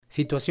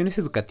Situaciones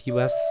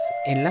educativas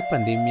en la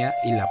pandemia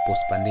y la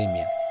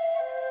pospandemia.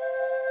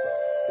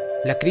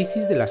 La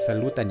crisis de la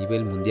salud a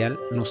nivel mundial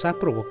nos ha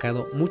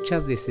provocado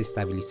muchas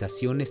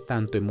desestabilizaciones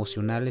tanto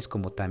emocionales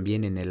como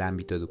también en el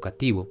ámbito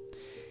educativo.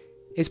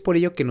 Es por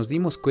ello que nos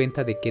dimos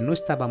cuenta de que no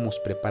estábamos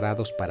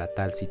preparados para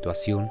tal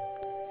situación.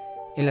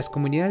 En las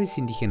comunidades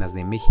indígenas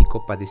de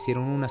México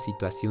padecieron una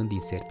situación de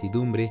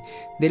incertidumbre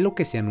de lo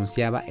que se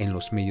anunciaba en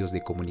los medios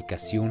de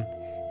comunicación.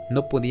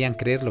 No podían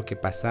creer lo que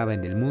pasaba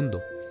en el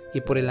mundo, y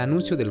por el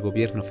anuncio del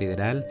gobierno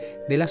federal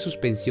de la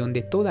suspensión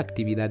de toda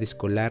actividad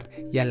escolar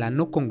y a la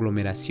no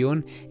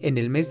conglomeración en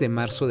el mes de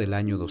marzo del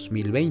año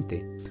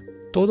 2020.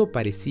 Todo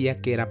parecía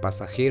que era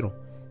pasajero,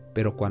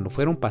 pero cuando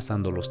fueron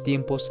pasando los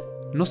tiempos,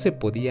 no se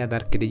podía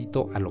dar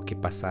crédito a lo que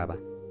pasaba.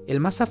 El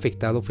más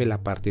afectado fue la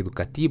parte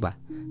educativa,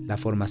 la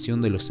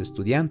formación de los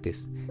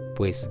estudiantes,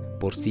 pues,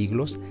 por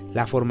siglos,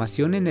 la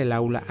formación en el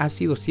aula ha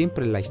sido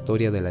siempre la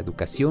historia de la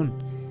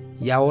educación,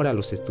 y ahora a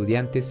los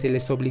estudiantes se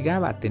les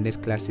obligaba a tener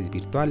clases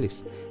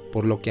virtuales,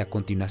 por lo que a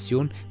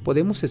continuación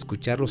podemos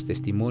escuchar los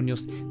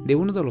testimonios de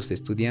uno de los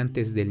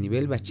estudiantes del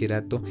nivel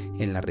bachillerato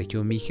en la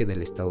región Mije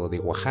del estado de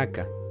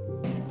Oaxaca.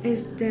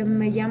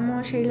 Me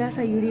llamo Sheila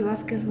Sayuri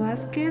Vázquez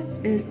Vázquez,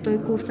 estoy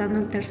cursando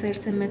el tercer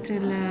semestre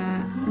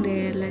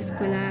de la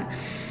escuela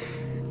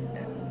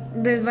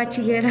del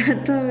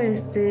bachillerato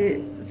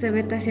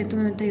Cebeta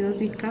 192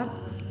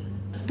 BICAP.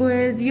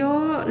 Pues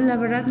yo la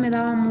verdad me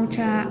daba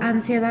mucha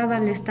ansiedad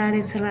al estar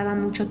encerrada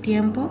mucho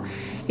tiempo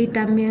y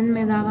también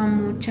me daba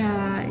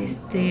mucha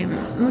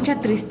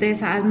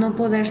tristeza al no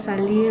poder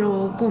salir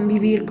o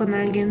convivir con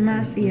alguien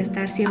más y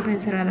estar siempre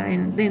encerrada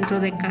dentro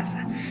de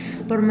casa.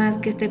 Por más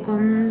que esté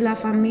con la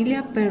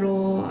familia,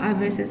 pero a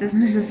veces es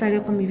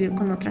necesario convivir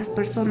con otras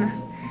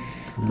personas,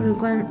 por lo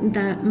cual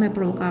me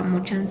provocaba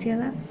mucha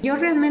ansiedad. Yo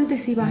realmente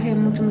sí bajé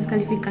mucho mis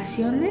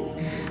calificaciones,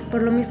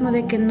 por lo mismo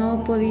de que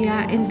no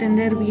podía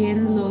entender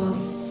bien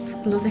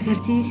los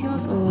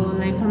ejercicios o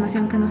la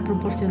información que nos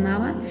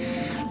proporcionaban.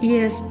 Y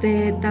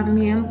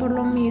también por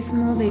lo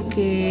mismo de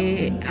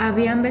que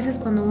habían veces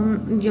cuando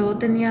yo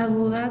tenía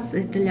dudas,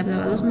 le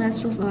hablaba a los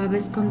maestros o a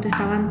veces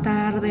contestaban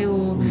tarde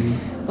o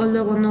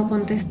luego no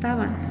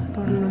contestaban.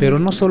 Pero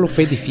no solo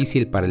fue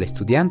difícil para el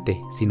estudiante,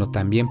 sino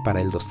también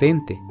para el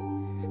docente,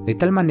 de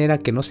tal manera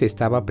que no se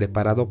estaba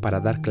preparado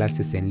para dar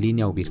clases en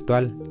línea o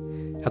virtual.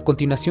 A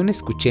continuación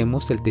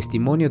escuchemos el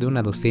testimonio de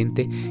una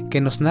docente que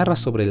nos narra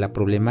sobre la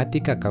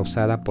problemática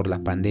causada por la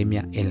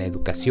pandemia en la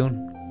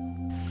educación.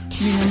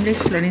 Mi nombre es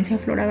Florencia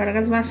Flora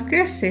Vargas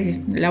Vázquez,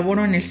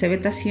 laboro en el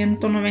Cebeta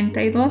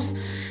 192.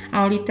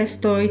 Ahorita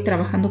estoy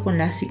trabajando con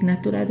la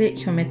asignatura de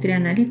Geometría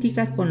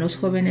Analítica con los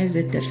jóvenes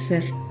de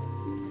tercer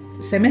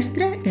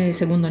semestre,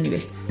 segundo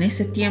nivel. En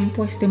ese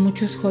tiempo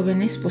muchos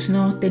jóvenes pues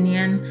no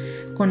tenían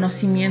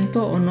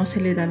conocimiento o no se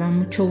le daba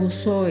mucho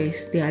uso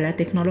a la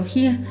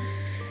tecnología.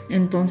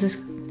 Entonces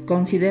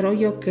considero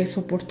yo que es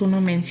oportuno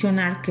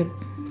mencionar que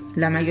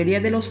la mayoría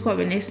de los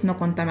jóvenes no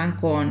contaban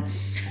con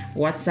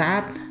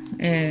WhatsApp,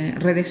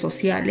 redes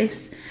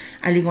sociales,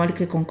 al igual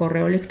que con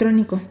correo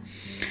electrónico.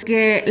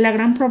 Que la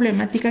gran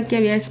problemática que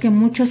había es que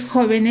muchos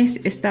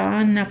jóvenes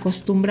estábamos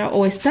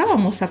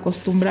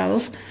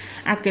acostumbrados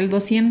a que el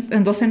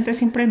docente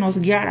siempre nos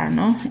guiara,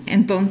 ¿no?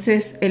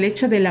 Entonces, el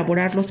hecho de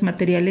elaborar los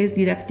materiales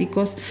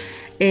didácticos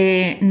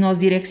nos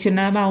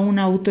direccionaba a un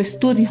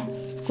autoestudio,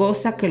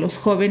 cosa que los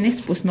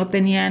jóvenes pues no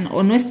tenían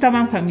o no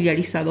estaban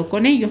familiarizados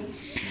con ello.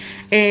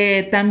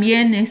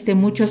 También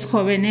muchos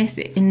jóvenes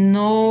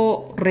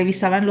no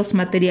revisaban los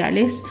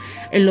materiales,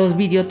 los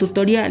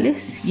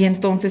videotutoriales, y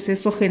entonces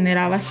eso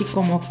generaba así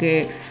como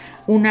que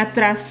un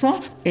atraso,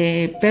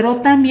 pero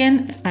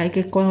también hay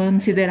que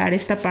considerar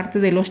esta parte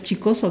de los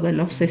chicos o de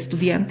los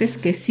estudiantes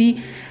que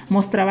sí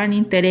mostraban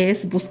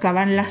interés,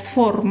 buscaban las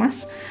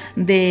formas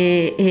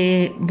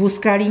de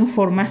buscar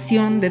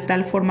información de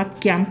tal forma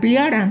que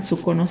ampliaran su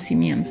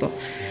conocimiento.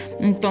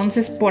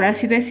 Entonces, por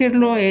así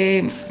decirlo,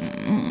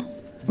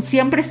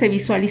 siempre se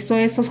visualizó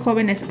esos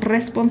jóvenes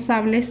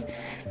responsables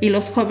y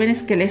los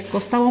jóvenes que les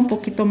costaba un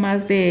poquito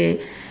más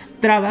de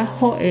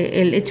trabajo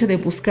el hecho de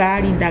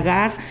buscar,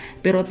 indagar,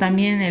 pero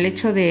también el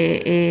hecho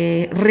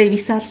de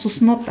revisar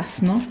sus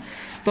notas, ¿no?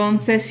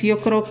 Entonces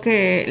yo creo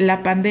que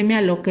la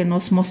pandemia lo que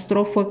nos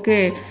mostró fue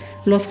que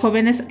los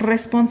jóvenes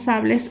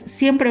responsables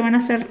siempre van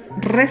a ser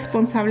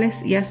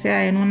responsables, ya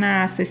sea en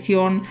una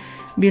sesión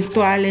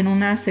virtual, en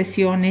una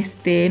sesión,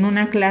 en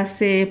una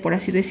clase, por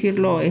así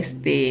decirlo,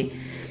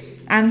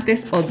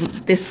 antes o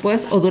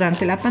después o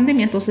durante la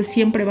pandemia. Entonces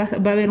siempre va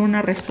a haber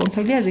una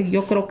responsabilidad. Y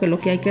yo creo que lo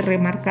que hay que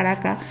remarcar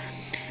acá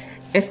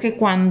es que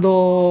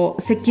cuando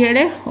se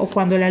quiere o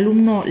cuando el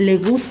alumno le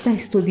gusta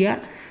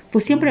estudiar,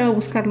 pues siempre va a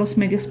buscar los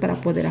medios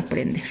para poder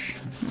aprender.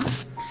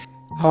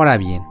 Ahora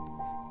bien,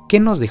 ¿qué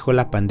nos dejó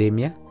la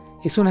pandemia?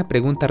 Es una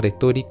pregunta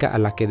retórica a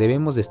la que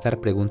debemos de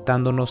estar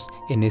preguntándonos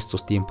en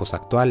estos tiempos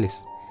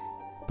actuales.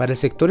 Para el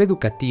sector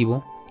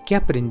educativo, ¿qué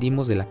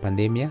aprendimos de la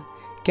pandemia?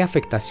 ¿Qué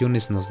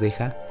afectaciones nos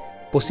deja?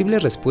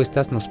 Posibles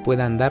respuestas nos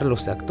puedan dar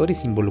los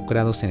actores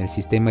involucrados en el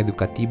sistema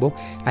educativo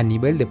a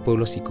nivel de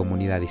pueblos y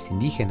comunidades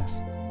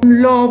indígenas.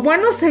 Lo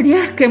bueno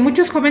sería que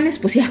muchos jóvenes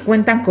pues ya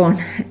cuentan con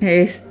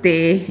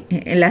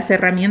las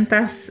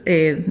herramientas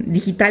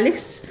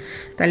digitales,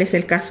 tal es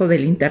el caso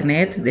del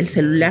internet, del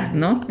celular,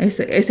 ¿no?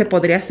 Ese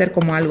podría ser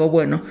como algo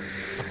bueno.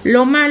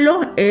 Lo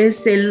malo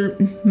es el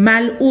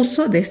mal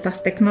uso de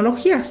estas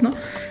tecnologías, ¿no?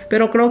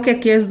 Pero creo que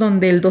aquí es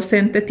donde el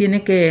docente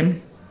tiene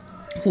que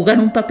jugar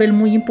un papel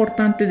muy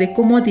importante de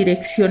cómo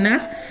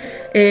direccionar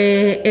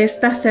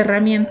estas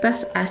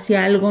herramientas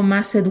hacia algo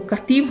más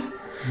educativo.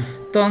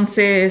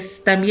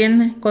 Entonces,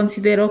 también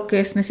considero que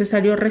es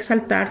necesario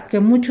resaltar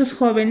que muchos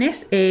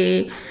jóvenes,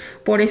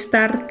 por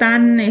estar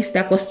tan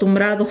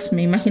acostumbrados,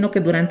 me imagino que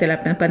durante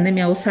la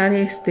pandemia, a usar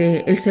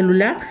el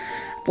celular,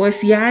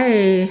 pues ya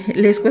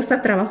les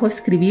cuesta trabajo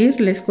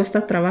escribir, les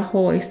cuesta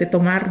trabajo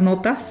tomar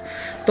notas,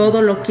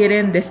 todo lo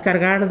quieren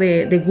descargar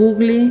de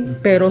Google,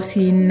 pero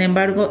sin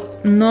embargo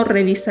no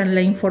revisan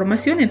la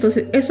información.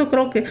 Entonces eso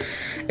creo que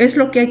es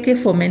lo que hay que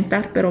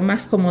fomentar, pero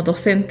más como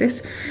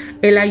docentes,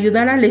 el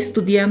ayudar al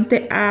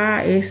estudiante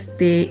a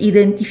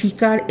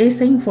identificar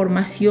esa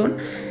información,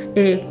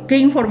 qué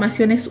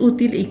información es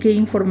útil y qué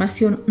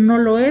información no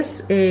lo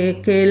es,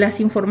 que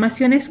las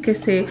informaciones que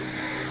se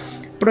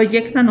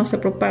proyectan o se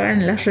propagan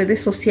en las redes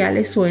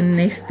sociales o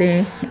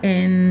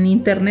en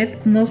internet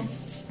no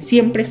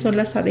siempre son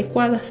las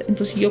adecuadas.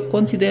 Entonces yo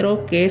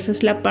considero que esa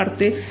es la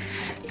parte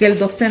que el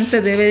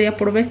docente debe de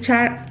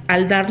aprovechar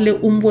al darle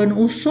un buen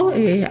uso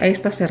a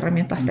estas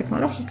herramientas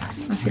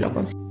tecnológicas. Así lo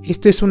considero.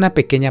 Esto es una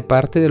pequeña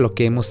parte de lo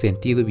que hemos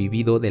sentido y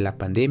vivido de la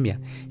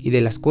pandemia y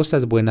de las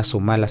cosas buenas o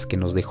malas que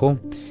nos dejó.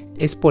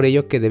 Es por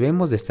ello que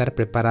debemos de estar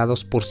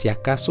preparados por si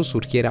acaso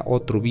surgiera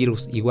otro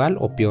virus igual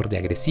o peor de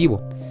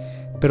agresivo.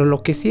 Pero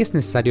lo que sí es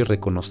necesario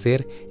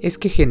reconocer es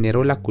que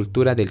generó la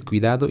cultura del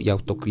cuidado y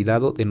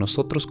autocuidado de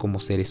nosotros como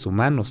seres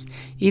humanos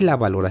y la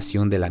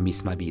valoración de la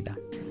misma vida.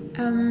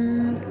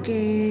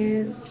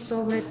 Que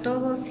sobre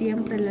todo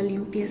siempre la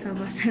limpieza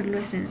va a ser lo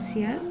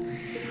esencial,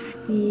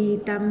 y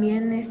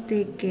también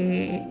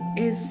que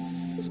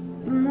es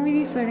muy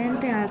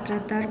diferente a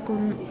tratar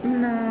con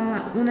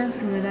una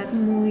enfermedad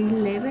muy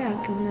leve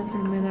a que una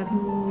enfermedad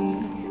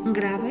muy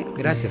grave.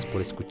 Gracias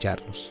por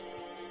escucharnos.